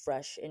really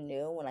fresh and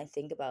new. When I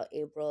think about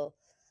April,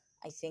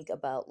 I think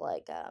about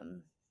like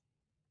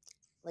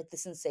the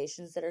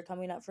sensations that are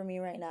coming up for me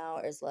right now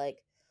is like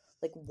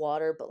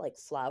water, but like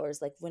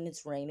flowers, like when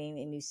it's raining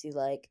and you see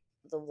like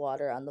the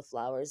water on the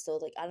flowers. So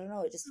like I don't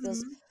know, it just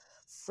feels Hmm.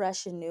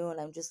 fresh and new, and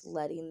I'm just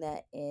letting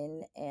that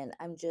in, and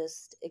I'm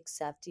just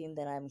accepting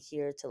that I'm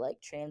here to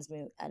like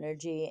transmute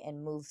energy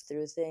and move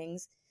through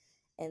things.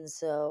 And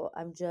so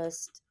I'm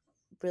just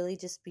really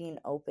just being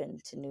open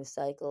to new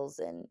cycles.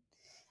 And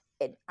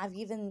I've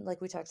even,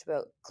 like we talked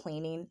about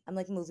cleaning, I'm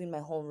like moving my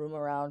whole room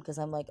around because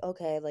I'm like,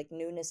 okay, like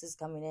newness is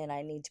coming in.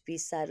 I need to be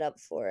set up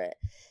for it.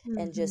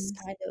 And Hmm. just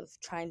kind of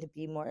trying to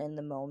be more in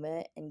the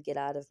moment and get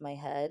out of my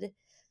head,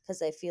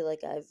 because I feel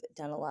like I've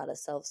done a lot of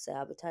self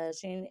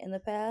sabotaging in the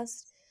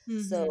past.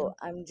 So Hmm.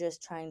 I'm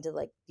just trying to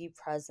like be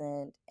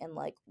present, and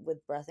like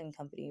with Breath and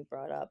Company you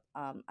brought up,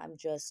 I'm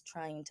just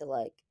trying to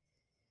like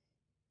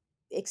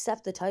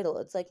accept the title.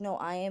 It's like, no,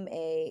 I am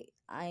a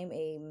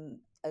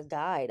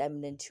guide. I'm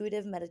an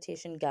intuitive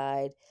meditation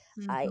guide.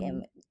 I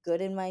am Hmm.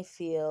 good in my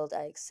field.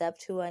 I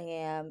accept who I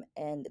am,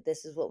 and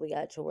this is what we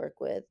got to work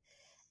with.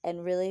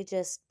 And really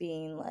just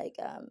being like,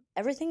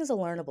 everything is a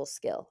learnable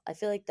skill. I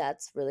feel like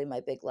that's really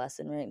my big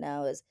lesson right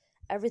now is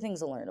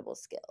everything's a learnable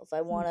skill. If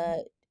I want Hmm.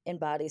 to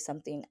embody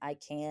something, I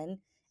can,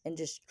 and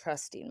just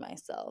trusting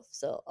myself.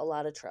 So a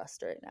lot of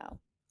trust right now.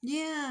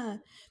 Yeah,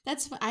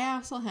 I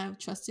also have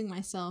trusting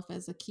myself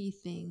as a key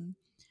thing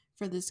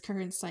for this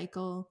current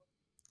cycle.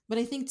 But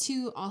I think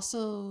too,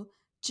 also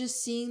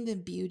just seeing the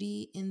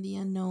beauty in the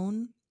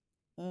unknown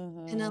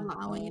and Mhm.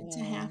 allowing it to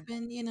Mhm.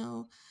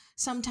 happen.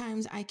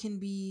 Sometimes I can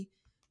be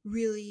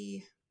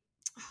really,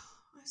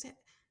 what is it?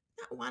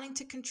 Not wanting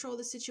to control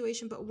the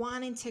situation, but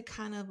wanting to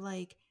kind of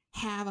like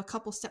have a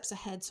couple steps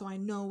ahead so I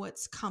know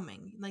what's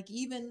coming. Like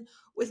even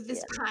with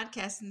this Yeah.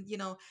 podcast and,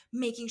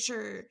 making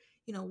sure,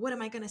 what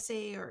am I going to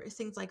say or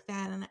things like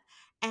that. And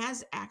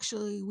as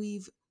actually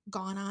we've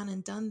gone on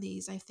and done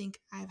these, I think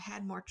I've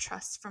had more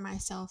trust for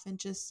myself and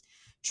just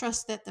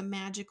trust that the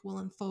magic will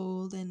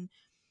unfold. And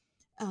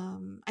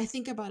I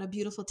think about a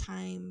beautiful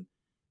time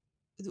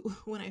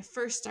when I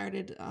first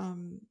started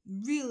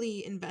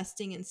really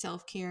investing in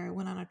self-care, I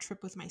went on a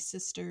trip with my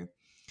sister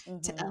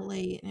to Mm-hmm.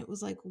 LA, and it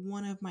was like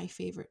one of my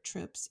favorite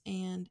trips.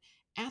 And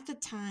at the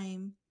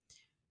time,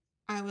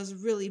 I was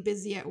really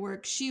busy at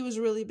work. She was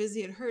really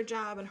busy at her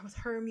job and with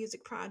her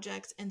music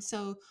projects. And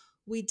so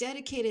we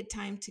dedicated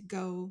time to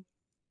go,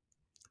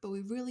 but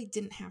we really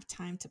didn't have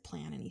time to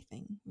plan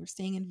anything. We were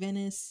staying in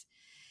Venice.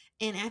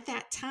 And at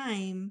that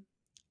time,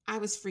 I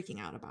was freaking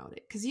out about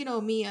it. Cause you know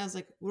me, I was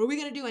like, what are we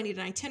gonna do? I need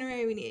an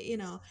itinerary. We need,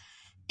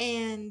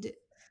 and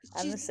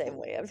I'm she's the same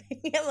way. I'm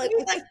like,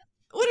 like,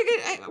 what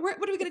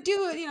are we gonna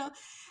do? And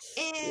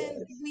yes,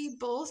 we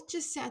both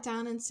just sat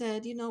down and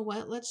said, you know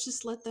what, let's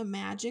just let the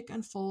magic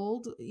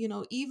unfold.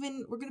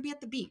 Even we're gonna be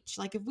at the beach.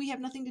 Like if we have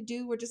nothing to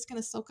do, we're just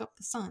gonna soak up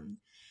the sun.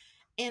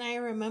 And I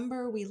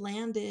remember we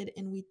landed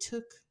and we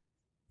took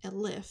a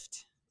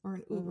Lyft or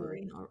an Uber,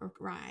 mm-hmm. or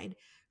ride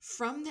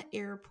from the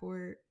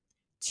airport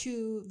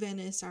to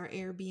Venice, our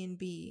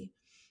Airbnb.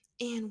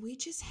 And we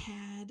just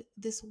had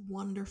this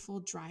wonderful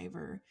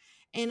driver.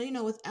 And,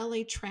 with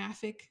LA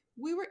traffic,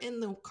 we were in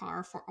the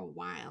car for a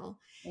while.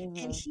 And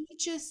Mm-hmm. he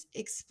just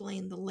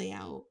explained the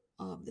layout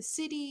of the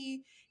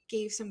city,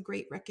 gave some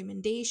great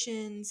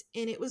recommendations.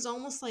 And it was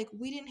almost like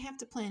we didn't have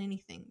to plan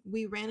anything.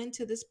 We ran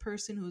into this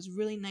person who was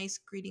really nice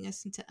greeting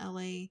us into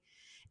LA,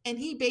 and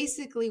he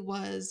basically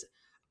was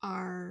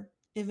our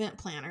event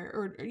planner,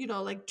 or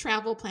like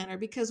travel planner,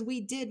 because we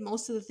did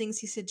most of the things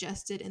he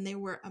suggested and they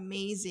were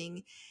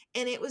amazing.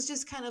 And it was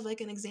just kind of like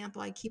an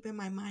example I keep in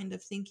my mind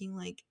of thinking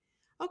like,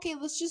 okay,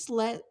 let's just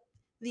let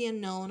the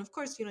unknown. Of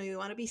course, you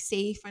want to be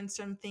safe on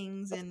some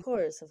things Of and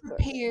course, of course.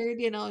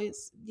 prepared.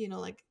 It's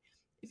like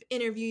if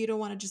interview, you don't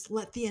want to just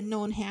let the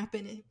unknown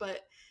happen.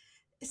 But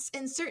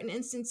in certain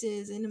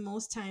instances, and in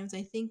most times,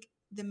 I think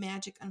the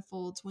magic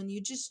unfolds when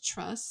you just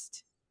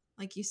trust.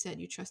 Like you said,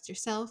 you trust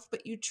yourself,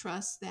 but you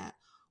trust that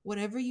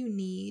whatever you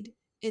need,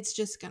 it's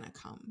just gonna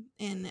come.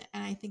 And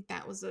I think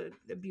that was a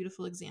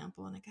beautiful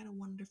example. And I got a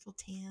wonderful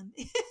tan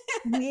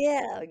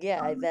Yeah,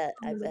 yeah, I on bet,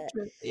 I the bet.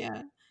 trip.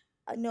 Yeah.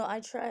 No,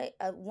 I try.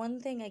 One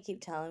thing I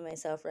keep telling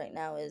myself right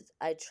now is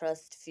I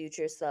trust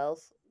future self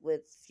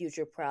with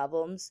future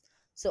problems.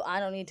 So I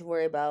don't need to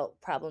worry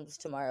about problems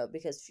tomorrow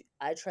because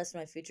I trust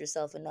my future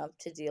self enough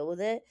to deal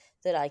with it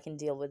that I can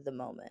deal with the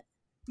moment.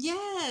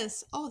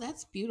 Yes. Oh,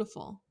 that's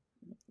beautiful.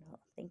 Oh,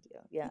 thank you.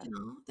 Yeah.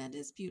 That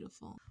is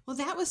beautiful. Well,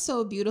 that was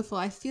so beautiful.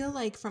 I feel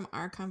like from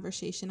our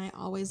conversation, I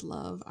always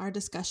love our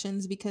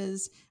discussions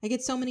because I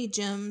get so many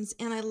gems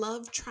and I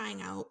love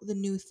trying out the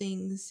new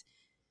things,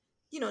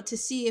 to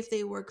see if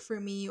they work for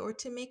me or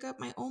to make up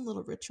my own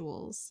little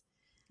rituals.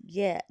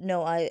 Yeah,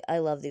 no, I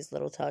love these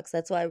little talks.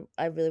 That's why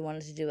I really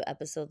wanted to do an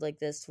episode like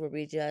this where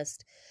we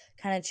just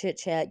kind of chit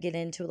chat, get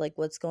into like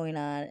what's going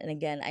on. And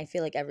again, I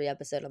feel like every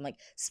episode I'm like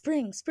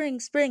spring,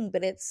 spring, spring,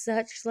 but it's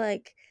such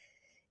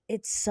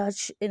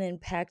an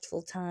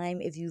impactful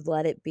time if you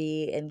let it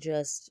be and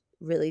just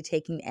really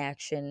taking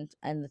action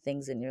on the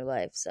things in your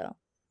life. So,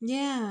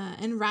 Yeah,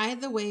 and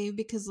ride the wave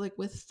because, like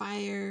with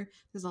fire,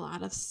 there's a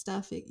lot of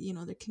stuff. There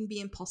can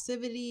be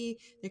impulsivity,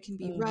 there can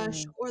be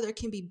rush, hmm or there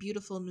can be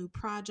beautiful new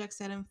projects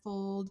that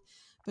unfold.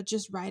 But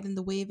just riding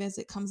the wave as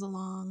it comes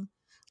along.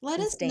 Let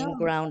and us staying know.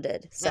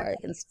 grounded. Right. Sorry.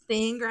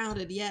 Staying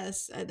grounded.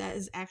 Yes, that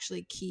is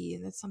actually key.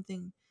 And that's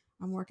something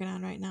I'm working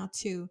on right now,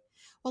 too.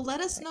 Well,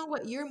 let us know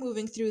what you're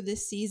moving through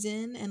this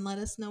season and let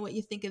us know what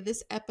you think of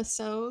this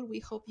episode. We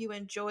hope you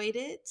enjoyed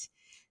it.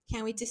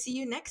 Can't wait to see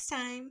you next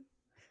time.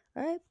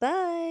 All right,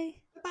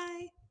 bye. Bye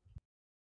bye.